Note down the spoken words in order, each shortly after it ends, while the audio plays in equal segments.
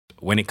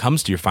when it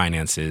comes to your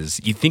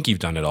finances, you think you've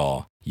done it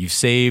all. You've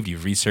saved,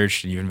 you've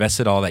researched, and you've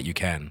invested all that you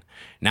can.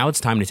 Now it's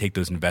time to take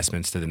those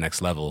investments to the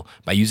next level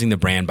by using the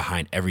brand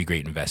behind every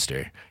great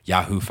investor,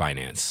 Yahoo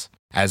Finance.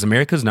 As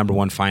America's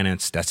 #1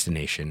 finance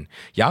destination,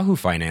 Yahoo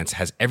Finance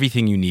has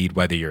everything you need,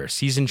 whether you're a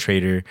seasoned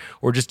trader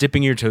or just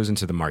dipping your toes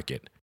into the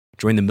market.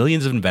 Join the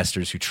millions of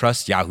investors who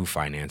trust Yahoo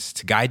Finance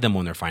to guide them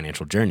on their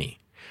financial journey.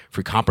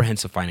 For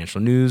comprehensive financial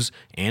news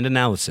and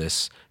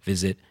analysis,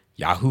 visit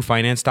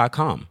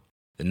yahoofinance.com,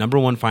 the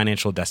 #1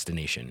 financial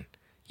destination,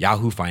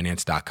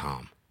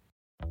 yahoofinance.com.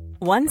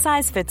 One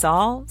size fits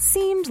all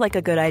seemed like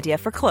a good idea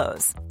for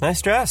clothes.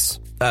 Nice dress.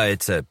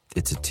 It's a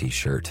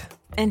t-shirt.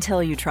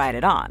 Until you tried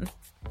it on.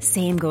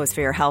 Same goes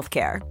for your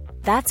healthcare.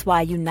 That's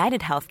why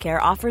United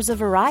Healthcare offers a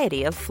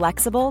variety of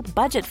flexible,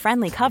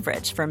 budget-friendly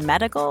coverage for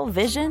medical,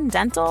 vision,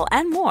 dental,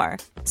 and more.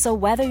 So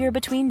whether you're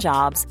between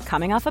jobs,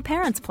 coming off a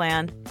parent's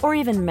plan, or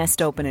even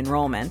missed open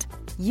enrollment,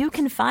 you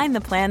can find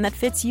the plan that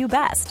fits you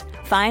best.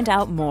 Find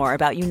out more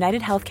about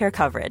United Healthcare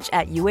coverage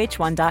at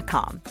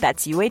uh1.com.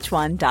 That's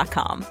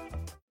uh1.com.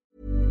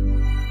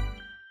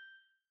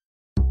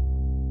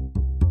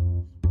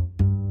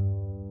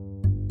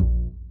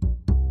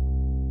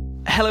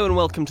 Hello and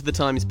welcome to the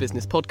Times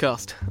Business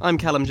Podcast. I'm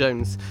Callum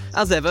Jones.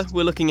 As ever,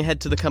 we're looking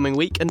ahead to the coming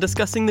week and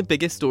discussing the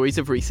biggest stories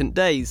of recent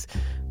days.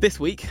 This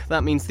week,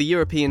 that means the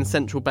European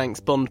Central Bank's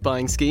bond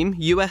buying scheme,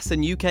 US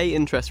and UK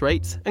interest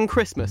rates, and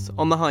Christmas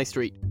on the high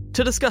street.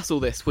 To discuss all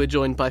this, we're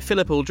joined by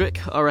Philip Aldrich,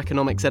 our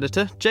economics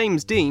editor,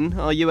 James Dean,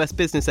 our US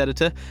business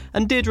editor,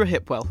 and Deirdre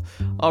Hipwell,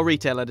 our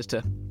retail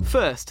editor.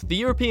 First, the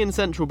European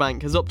Central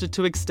Bank has opted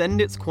to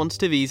extend its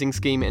quantitative easing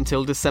scheme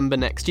until December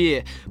next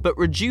year, but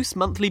reduce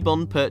monthly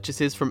bond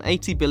purchases from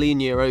 €80 billion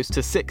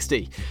to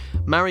 60.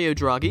 Mario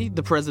Draghi,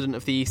 the president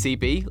of the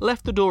ECB,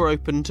 left the door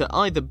open to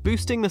either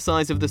boosting the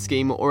size of the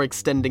scheme or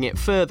extending it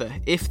further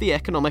if the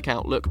economic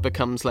outlook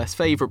becomes less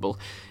favourable.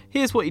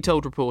 Here's what he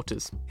told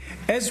reporters.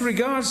 As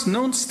regards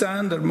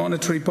non-standard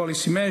monetary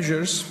policy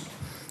measures,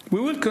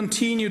 we will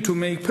continue to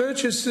make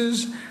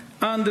purchases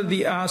under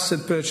the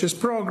asset purchase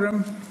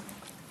programme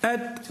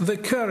at the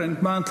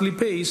current monthly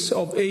pace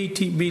of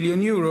 €80 billion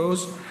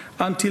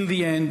until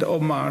the end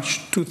of March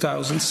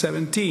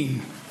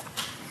 2017.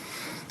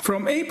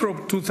 From April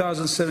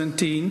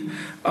 2017,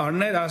 our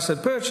net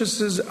asset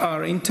purchases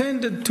are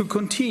intended to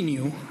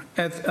continue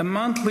at a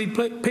monthly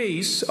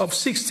pace of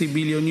 €60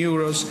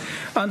 billion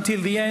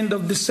until the end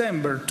of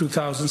December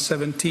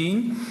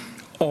 2017,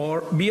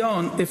 or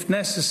beyond if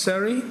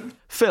necessary.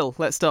 Phil,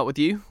 let's start with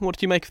you. What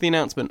did you make of the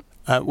announcement?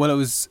 Well,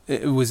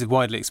 it was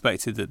widely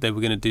expected that they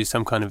were going to do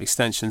some kind of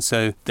extension,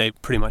 so they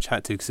pretty much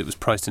had to because it was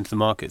priced into the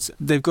markets.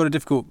 They've got a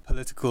difficult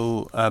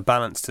political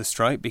balance to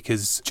strike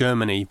because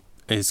Germany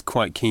is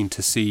quite keen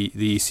to see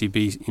the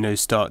ECB,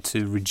 start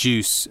to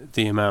reduce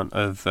the amount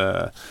of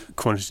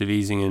quantitative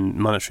easing and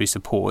monetary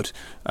support.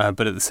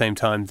 But at the same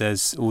time,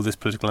 there's all this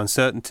political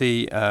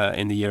uncertainty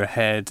in the year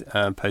ahead,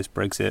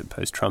 post-Brexit,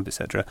 post-Trump,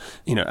 etc.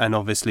 And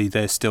obviously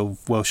they're still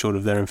well short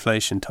of their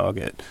inflation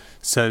target.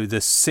 So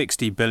the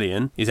 60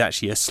 billion is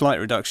actually a slight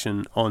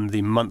reduction on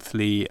the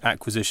monthly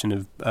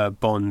acquisition of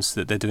bonds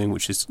that they're doing,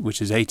 which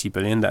is 80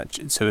 billion.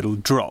 So it'll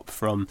drop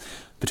from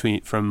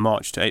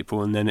March to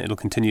April, and then it'll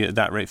continue at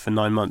that rate for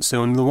 9 months.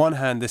 So on the one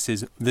hand, this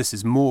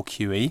is more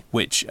QE,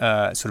 which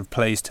sort of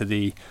plays to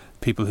the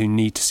people who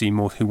need to see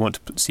more, who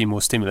want to see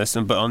more stimulus.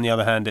 But on the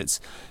other hand, it's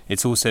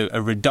also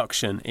a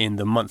reduction in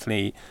the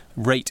monthly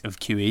rate of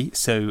QE.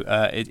 So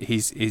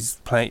he's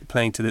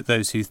playing to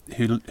those who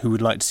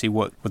would like to see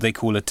what they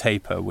call a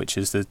taper, which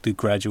is the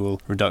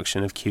gradual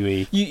reduction of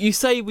QE. You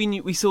say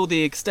we saw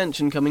the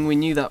extension coming. We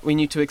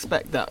knew to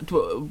expect that.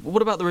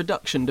 What about the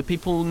reduction? Do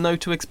people know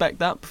to expect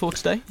that before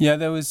today? Yeah,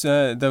 there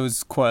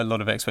was quite a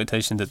lot of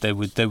expectation that they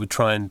would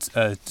try and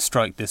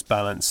strike this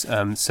balance.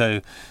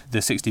 So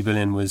the 60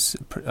 billion was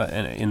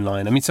in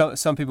line. I mean,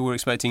 some people were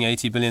expecting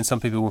 80 billion. Some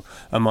people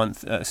a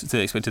month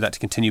they expected that to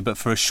continue, but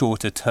for a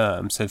shorter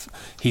term. So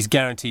he's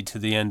guaranteed to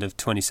the end of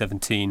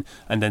 2017,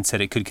 and then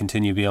said it could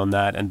continue beyond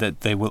that, and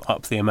that they will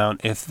up the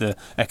amount if the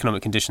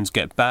economic conditions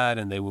get bad,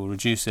 and they will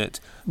reduce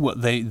it.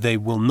 They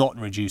will not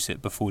reduce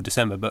it before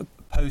December, but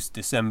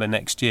post-December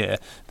next year,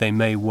 they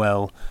may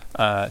well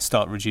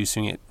start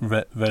reducing it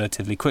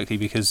relatively quickly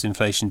because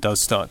inflation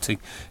does start to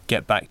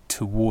get back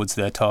towards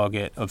their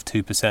target of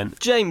 2%.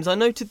 James, I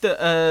noted that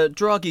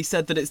Draghi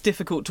said that it's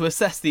difficult to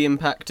assess the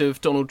impact of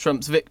Donald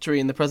Trump's victory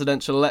in the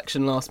presidential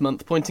election last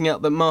month, pointing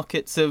out that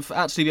markets have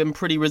actually been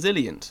pretty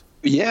resilient.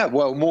 Yeah,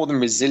 well, more than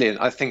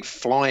resilient, I think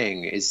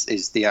flying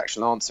is the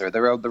actual answer.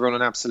 They're on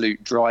an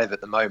absolute drive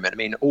at the moment. I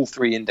mean, all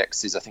three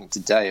indexes, I think,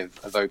 today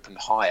have opened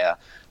higher.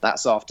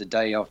 That's after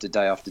day after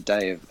day after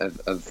day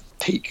of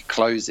peak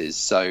closes.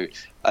 So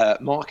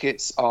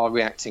markets are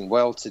reacting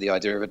well to the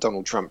idea of a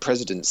Donald Trump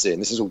presidency.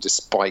 And this is all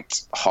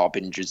despite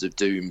harbingers of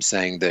doom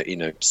saying that,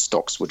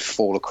 stocks would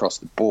fall across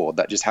the board.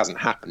 That just hasn't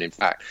happened. In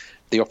fact,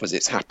 the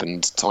opposite's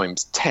happened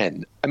times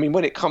 10. I mean,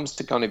 when it comes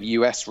to kind of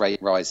US rate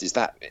rises,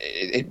 that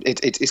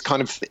it's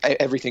kind of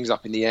everything's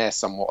up in the air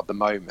somewhat at the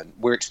moment.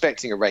 We're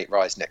expecting a rate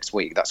rise next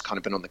week. That's kind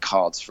of been on the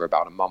cards for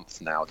about a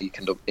month now. The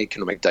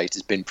economic data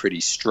has been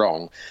pretty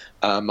strong.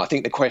 I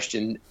think the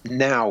question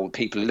now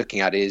people are looking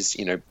at is,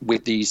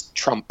 with these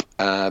Trump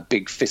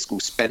big fiscal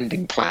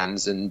spending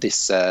plans and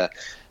this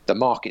the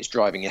market's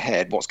driving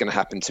ahead, what's going to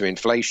happen to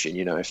inflation?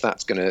 If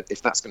that's going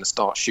to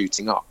start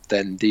shooting up,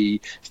 then the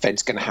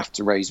Fed's going to have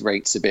to raise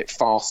rates a bit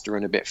faster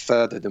and a bit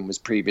further than was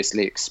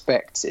previously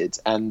expected.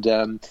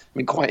 And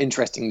quite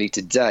interestingly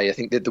today, I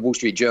think that the Wall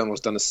Street Journal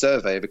has done a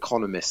survey of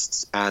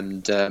economists,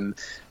 and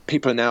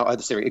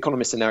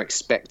economists are now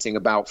expecting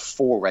about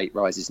 4 rate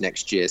rises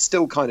next year.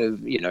 Still kind of,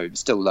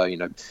 still low,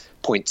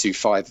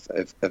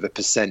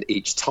 0.25%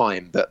 each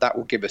time, but that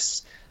will give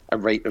us a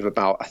rate of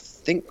about, I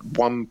think,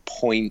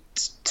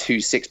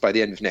 1.26 by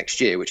the end of next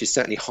year, which is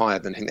certainly higher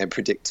than I think they're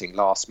predicting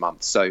last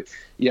month. So,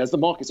 as the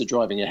markets are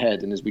driving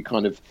ahead and as we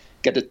kind of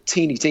get a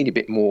teeny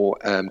bit more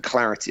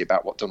clarity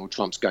about what Donald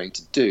Trump's going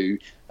to do,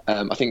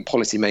 I think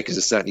policymakers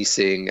are certainly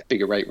seeing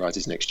bigger rate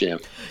rises next year.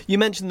 You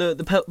mentioned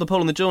the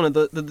poll in the journal.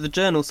 The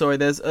journal. Sorry,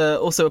 there's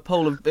also a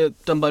poll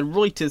done by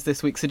Reuters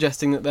this week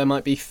suggesting that there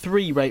might be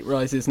 3 rate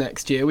rises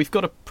next year. We've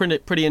got a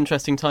pretty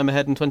interesting time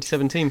ahead in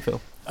 2017, Phil.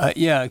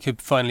 It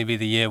could finally be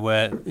the year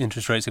where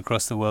interest rates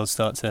across the world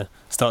start to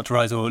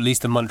rise, or at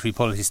least the monetary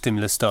policy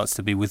stimulus starts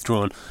to be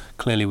withdrawn.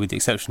 Clearly, with the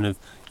exception of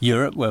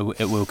Europe, where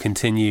it will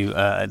continue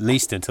at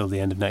least until the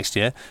end of next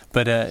year.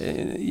 But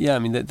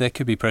there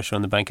could be pressure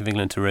on the Bank of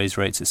England to raise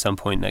rates at some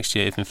point next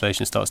year if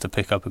inflation starts to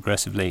pick up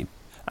aggressively.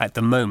 At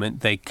the moment,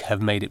 they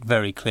have made it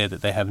very clear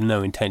that they have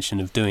no intention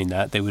of doing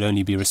that. They would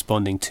only be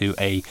responding to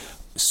a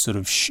sort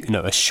of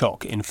a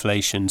shock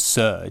inflation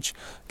surge.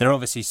 They're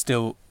obviously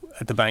still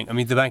at the bank. I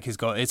mean, the bank has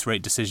got its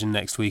rate decision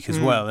next week as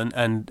well,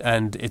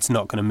 and it's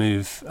not going to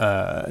move.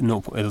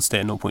 It'll stay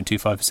at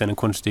 0.25%, and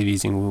quantitative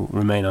easing will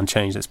remain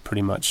unchanged. That's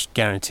pretty much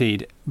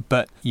guaranteed.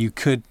 But you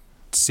could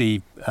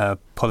see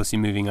policy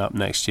moving up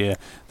next year.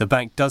 The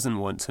bank doesn't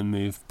want to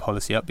move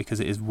policy up because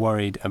it is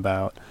worried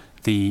about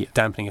the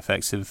dampening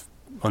effects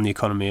on the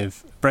economy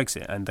of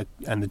Brexit and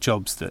the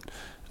jobs that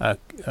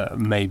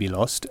may be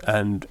lost,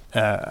 and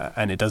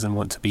it doesn't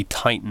want to be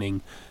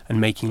tightening and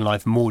making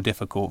life more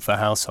difficult for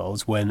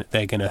households when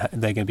they're going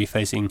to be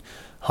facing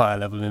higher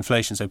level of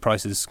inflation. So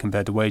prices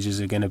compared to wages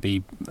are going to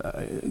be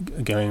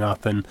going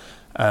up, and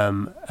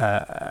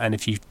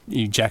if you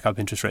jack up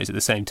interest rates at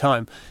the same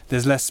time,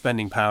 there's less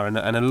spending power, and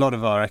a lot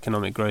of our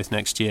economic growth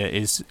next year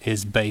is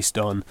based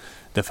on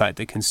the fact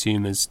that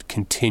consumers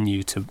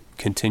continue to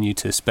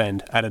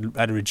spend at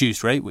a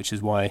reduced rate, which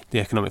is why the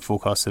economic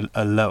forecasts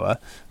are lower.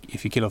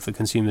 If you kill off the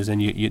consumers, then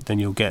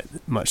you'll get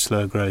much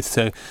slower growth.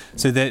 So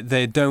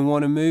they don't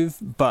want to move,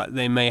 but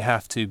they may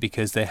have to,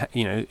 because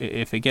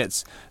if it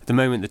gets, at the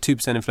moment the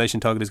 2% inflation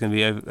target is going to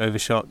be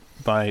overshot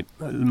by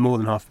more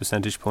than half a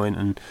percentage point,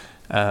 and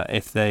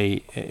if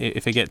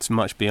it gets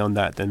much beyond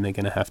that, then they're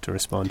going to have to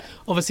respond.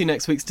 Obviously,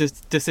 next week's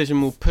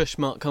decision will push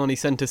Mark Carney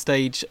centre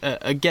stage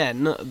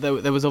again.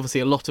 There was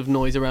obviously a lot of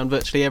noise around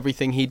virtually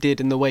everything he did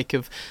in the wake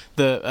of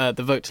the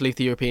vote to leave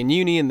the European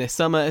Union this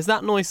summer. Is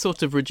that noise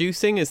sort of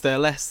reducing? Is there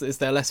less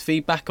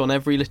feedback on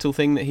every little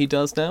thing that he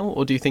does now,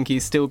 or do you think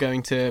he's still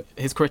going to?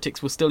 His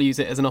critics will still use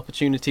it as an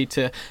opportunity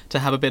to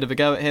have a bit of a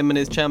go at him, and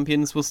his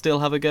champions will still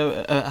have a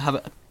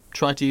go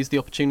try to use the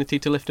opportunity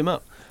to lift him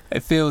up?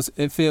 It feels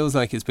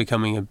like it's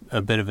becoming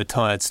a bit of a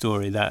tired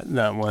story, that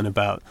one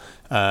about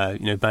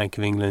Bank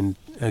of England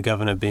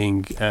governor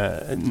being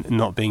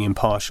not being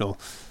impartial.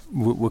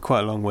 We're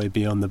quite a long way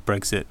beyond the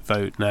Brexit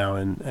vote now,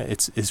 and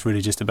it's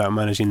really just about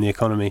managing the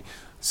economy.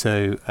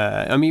 So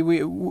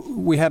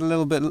we had a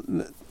little bit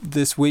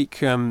this week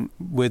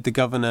with the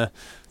governor,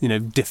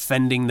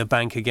 defending the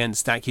bank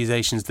against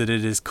accusations that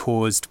it has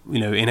caused,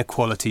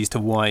 inequalities to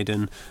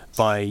widen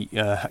by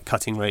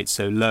cutting rates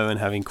so low and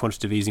having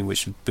quantitative easing,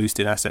 which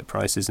boosted asset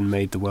prices and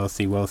made the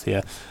wealthy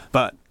wealthier.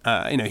 But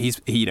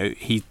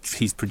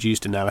he's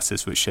produced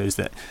analysis which shows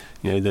that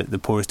the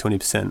poorest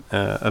 20%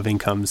 of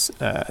incomes,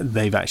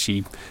 they've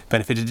actually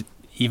benefited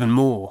even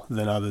more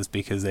than others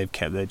because they've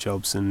kept their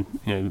jobs, and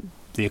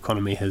the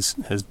economy has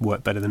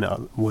worked better than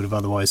it would have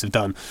otherwise have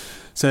done.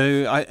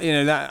 So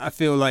I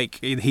feel like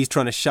he's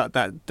trying to shut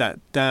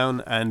that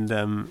down,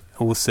 and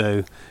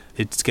also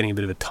it's getting a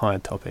bit of a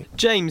tired topic.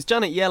 James,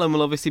 Janet Yellen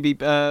will obviously be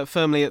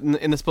firmly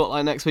in the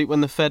spotlight next week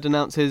when the Fed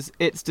announces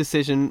its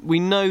decision. We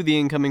know the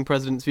incoming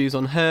president's views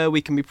on her.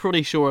 We can be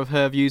pretty sure of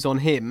her views on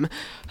him.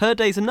 Her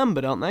days are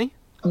numbered, aren't they?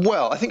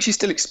 Well, I think she's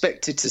still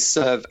expected to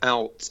serve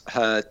out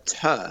her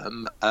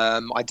term.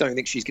 I don't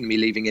think she's going to be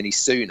leaving any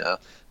sooner.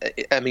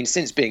 I mean,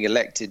 since being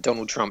elected,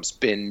 Donald Trump's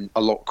been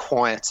a lot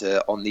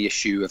quieter on the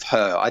issue of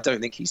her. I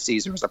don't think he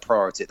sees her as a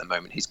priority at the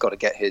moment. He's got to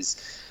get his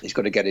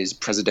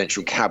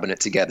presidential cabinet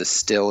together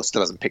still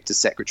hasn't picked a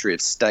Secretary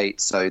of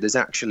State. So there's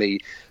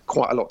actually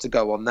quite a lot to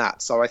go on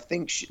that. So I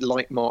think,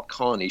 like Mark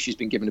Carney, she's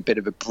been given a bit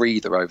of a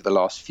breather over the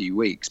last few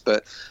weeks.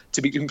 But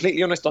to be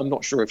completely honest, I'm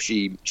not sure if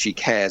she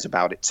cares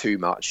about it too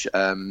much.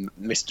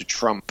 Mr.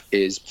 Trump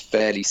is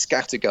fairly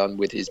scattergun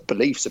with his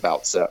beliefs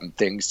about certain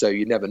things, so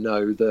you never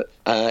know that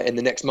in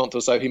the next month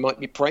or so he might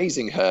be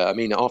praising her. I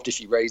mean, after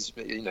she raised,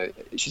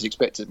 she's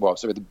expected,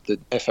 the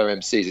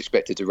FOMC is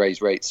expected to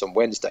raise rates on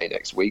Wednesday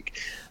next week.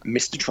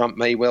 Mr. Trump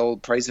may well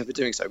praise her for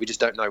doing so. We just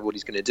don't know what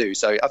he's going to do.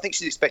 So I think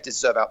she's expected to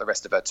serve out the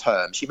rest of her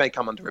term. She may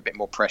come under a bit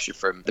more pressure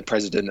from the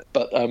president.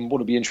 But what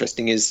will be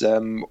interesting is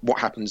what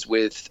happens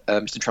with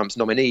Mr. Trump's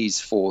nominees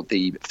for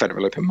the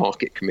Federal Open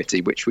Market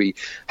Committee, which we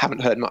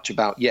haven't heard much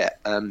about yet.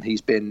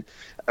 He's been,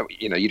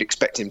 you'd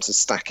expect him to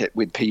stack it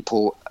with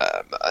people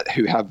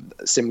who have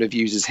similar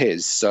views as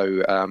his.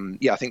 So,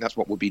 I think that's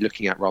what we'll be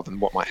looking at rather than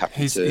what might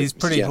happen to He's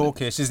pretty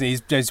hawkish, isn't he?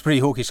 He's pretty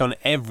hawkish on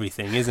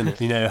everything, isn't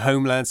he?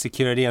 Homeland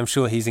security, I'm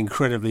sure he's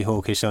incredibly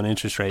hawkish on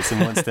interest rates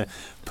and wants to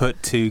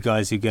put two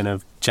guys who are going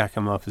to jack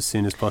them up as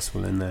soon as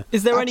possible in there.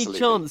 Is there any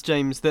chance,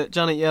 James, that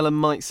Janet Yellen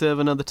might serve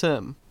another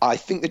term? I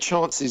think the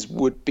chances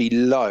would be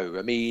low.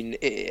 I mean,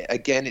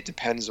 it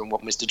depends on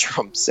what Mr.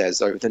 Trump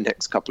says over the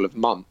next couple of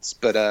months.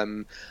 But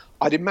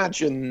I'd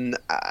imagine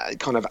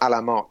kind of a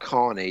la Mark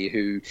Carney,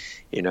 who,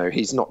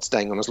 he's not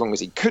staying on as long as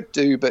he could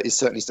do, but is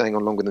certainly staying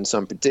on longer than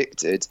some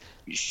predicted.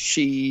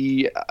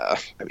 She,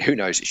 who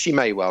knows, she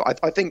may well.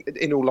 I think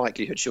in all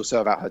likelihood she'll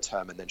serve out her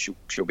term and then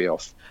she'll be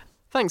off.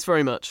 Thanks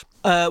very much.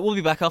 We'll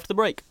be back after the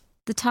break.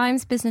 The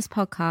Times Business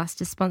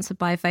Podcast is sponsored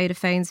by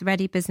Vodafone's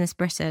Ready Business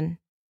Britain.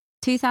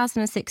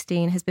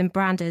 2016 has been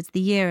branded the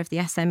year of the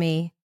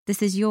SME.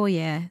 This is your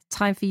year.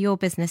 Time for your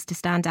business to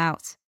stand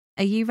out.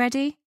 Are you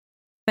ready?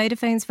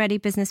 Vodafone's Ready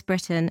Business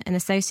Britain, in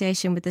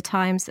association with The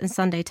Times and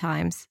Sunday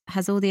Times,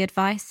 has all the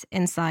advice,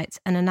 insight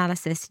and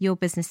analysis your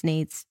business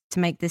needs to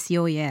make this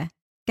your year.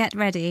 Get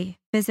ready.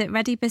 Visit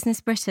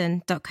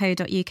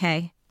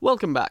readybusinessbritain.co.uk.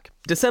 Welcome back.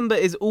 December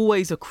is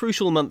always a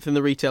crucial month in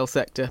the retail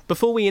sector.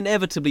 Before we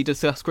inevitably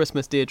discuss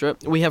Christmas, Deirdre,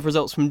 we have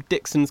results from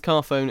Dixons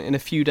Carphone in a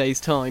few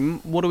days' time.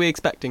 What are we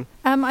expecting?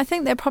 I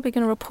think they're probably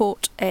going to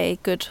report a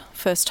good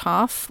first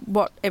half.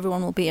 What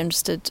everyone will be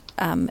interested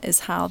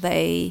is how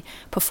they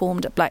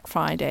performed at Black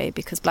Friday,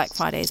 because Black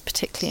Friday is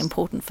particularly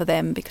important for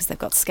them because they've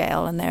got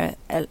scale and their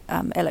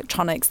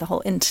electronics, the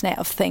whole Internet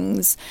of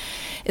Things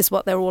is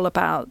what they're all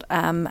about.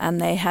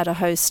 And they had a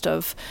host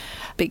of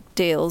big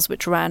deals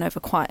which ran over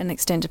quite an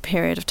extended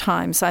period of time.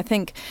 So I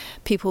think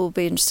people will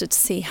be interested to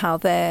see how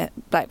their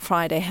Black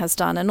Friday has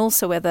done, and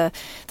also whether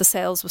the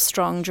sales were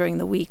strong during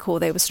the week or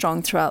they were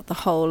strong throughout the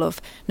whole of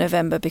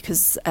November,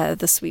 because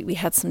this week we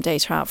had some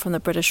data out from the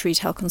British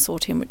Retail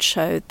Consortium which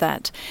showed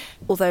that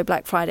although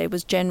Black Friday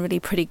was generally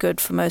pretty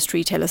good for most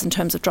retailers in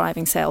terms of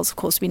driving sales, of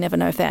course we never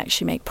know if they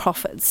actually make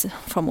profits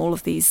from all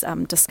of these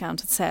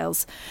discounted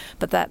sales,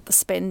 but that the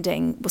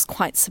spending was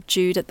quite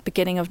subdued at the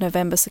beginning of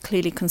November, so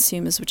clearly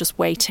consumers were just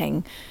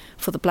waiting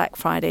for the Black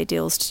Friday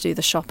deals to do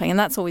the shopping. And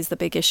that's always the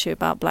big issue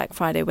about Black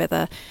Friday,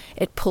 whether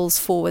it pulls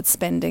forward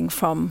spending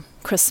from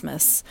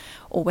Christmas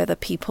or whether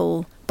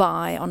people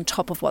buy on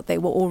top of what they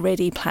were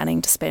already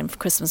planning to spend for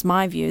Christmas.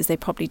 My view is they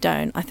probably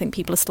don't. I think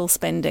people are still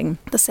spending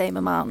the same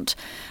amount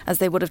as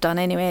they would have done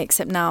anyway,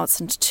 except now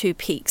it's into two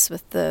peaks,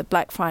 with the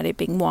Black Friday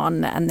being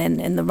one and then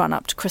in the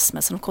run-up to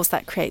Christmas. And of course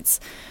that creates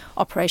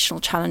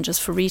operational challenges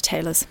for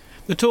retailers.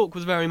 The talk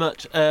was very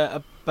much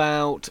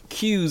about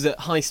queues at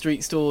high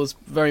street stores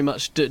very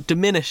much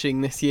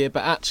diminishing this year,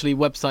 but actually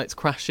websites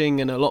crashing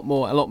and a lot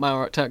more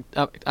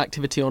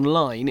activity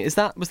online. Was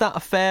that a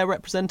fair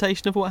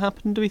representation of what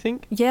happened, do we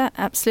think? Yeah,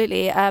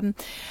 absolutely.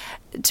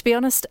 To be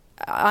honest,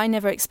 I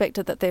never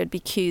expected that there would be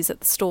queues at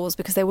the stores,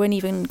 because there weren't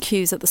even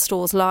queues at the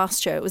stores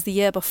last year. It was the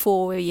year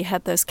before where you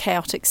had those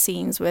chaotic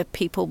scenes where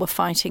people were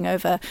fighting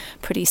over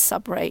pretty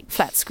sub-rate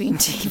flat-screen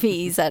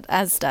TVs at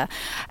Asda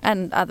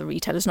and other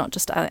retailers, not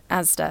just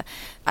Asda.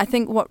 I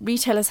think what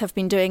retailers have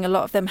been doing, a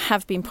lot of them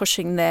have been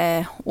pushing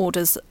their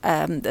orders,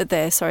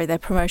 their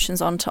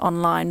promotions onto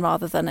online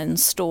rather than in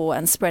store,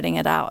 and spreading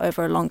it out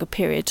over a longer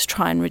period to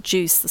try and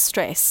reduce the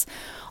stress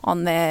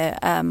on their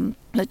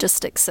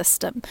logistics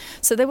system.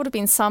 So there would have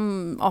been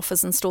some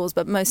offers in stores,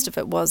 but most of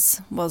it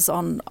was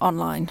on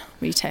online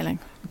retailing.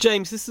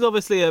 James, this is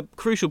obviously a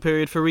crucial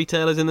period for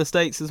retailers in the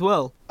States as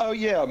well. Oh,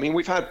 yeah. I mean,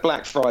 we've had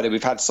Black Friday,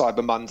 we've had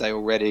Cyber Monday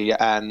already,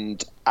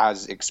 and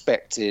as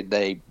expected,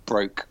 they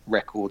broke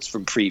records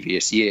from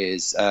previous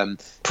years,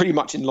 pretty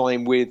much in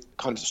line with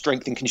kind of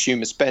strength in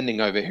consumer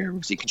spending over here.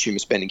 Obviously, consumer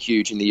spending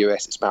huge in the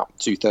US. It's about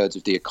 2/3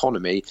 of the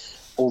economy.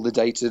 All the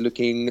data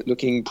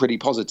looking pretty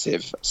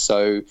positive.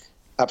 So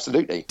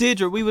Absolutely.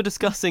 Deirdre, we were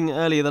discussing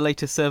earlier the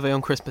latest survey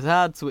on Christmas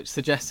ads, which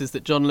suggests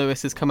that John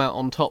Lewis has come out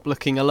on top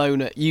looking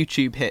alone at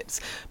YouTube hits.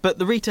 But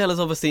the retailers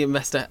obviously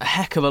invest a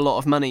heck of a lot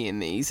of money in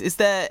these. Is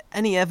there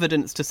any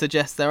evidence to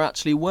suggest they're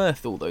actually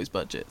worth all those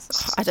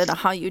budgets? I don't know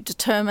how you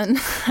determine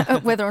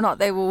whether or not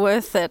they were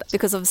worth it,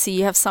 because obviously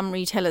you have some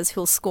retailers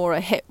who'll score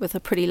a hit with a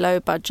pretty low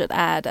budget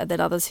ad, and then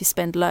others who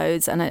spend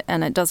loads and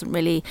it doesn't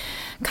really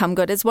come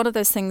good. It's one of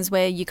those things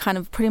where you kind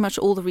of, pretty much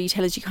all the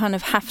retailers, you kind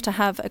of have to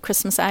have a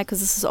Christmas ad, because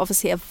this is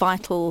obviously a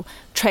vital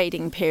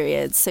trading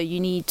period, so you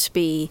need to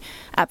be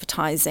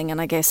advertising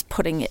and I guess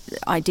putting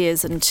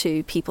ideas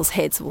into people's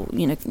heads. Well,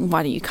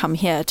 why don't you come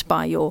here to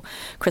buy your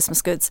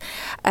Christmas goods?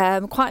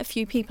 Quite a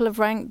few people have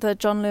ranked the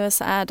John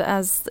Lewis ad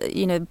as,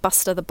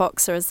 Buster the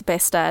Boxer as the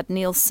best ad.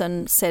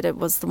 Nielsen said it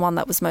was the one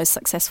that was most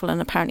successful,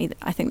 and apparently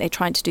I think they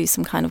tried to do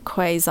some kind of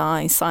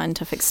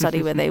quasi-scientific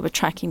study where they were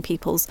tracking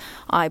people's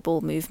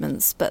eyeball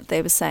movements, but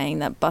they were saying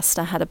that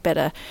Buster had a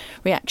better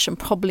reaction,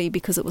 probably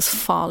because it was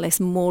far less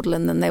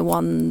maudlin than they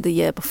won the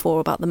year before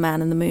about the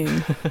man in the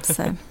moon.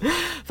 So,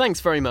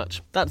 thanks very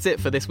much. That's it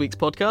for this week's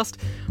podcast.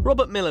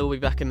 Robert Miller will be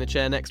back in the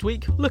chair next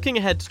week, looking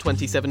ahead to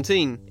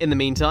 2017. In the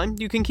meantime,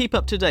 you can keep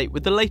up to date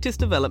with the latest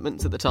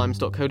developments at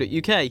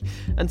thetimes.co.uk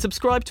and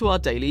subscribe to our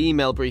daily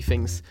email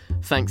briefings.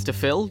 Thanks to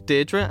Phil,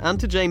 Deirdre and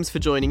to James for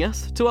joining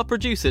us, to our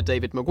producer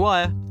David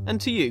Maguire, and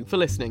to you for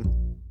listening.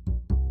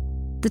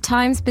 The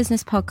Times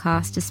Business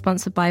Podcast is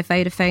sponsored by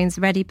Vodafone's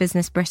Ready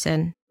Business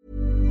Britain.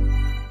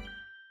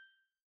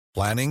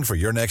 Planning for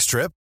your next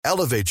trip?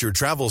 Elevate your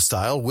travel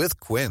style with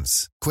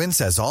Quince. Quince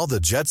has all the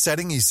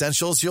jet-setting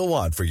essentials you'll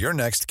want for your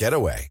next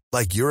getaway,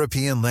 like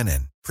European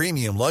linen,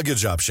 premium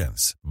luggage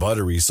options,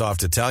 buttery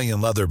soft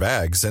Italian leather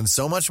bags, and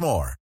so much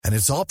more. And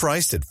it's all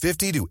priced at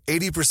 50 to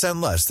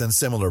 80% less than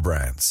similar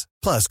brands.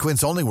 Plus,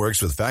 Quince only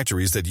works with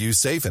factories that use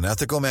safe and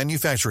ethical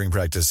manufacturing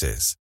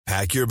practices.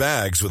 Pack your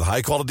bags with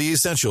high-quality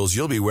essentials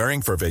you'll be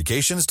wearing for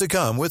vacations to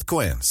come with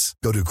Quince.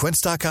 Go to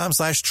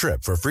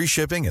quince.com/trip for free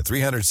shipping and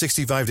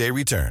 365-day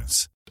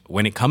returns.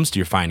 When it comes to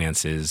your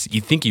finances,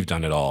 you think you've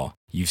done it all.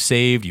 You've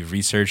saved, you've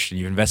researched, and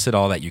you've invested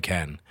all that you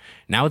can.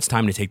 Now it's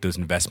time to take those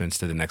investments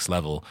to the next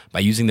level by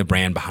using the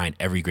brand behind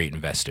every great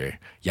investor,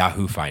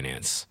 Yahoo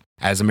Finance.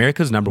 As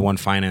America's #1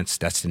 finance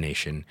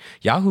destination,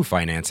 Yahoo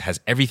Finance has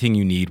everything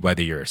you need,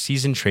 whether you're a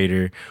seasoned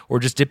trader or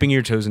just dipping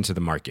your toes into the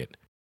market.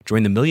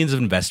 Join the millions of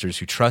investors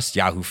who trust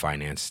Yahoo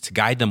Finance to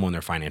guide them on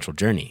their financial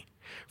journey.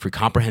 For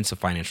comprehensive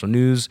financial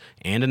news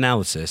and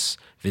analysis,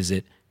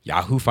 visit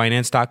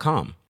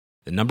yahoofinance.com,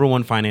 the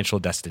 #1 financial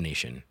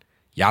destination,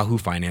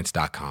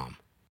 yahoofinance.com.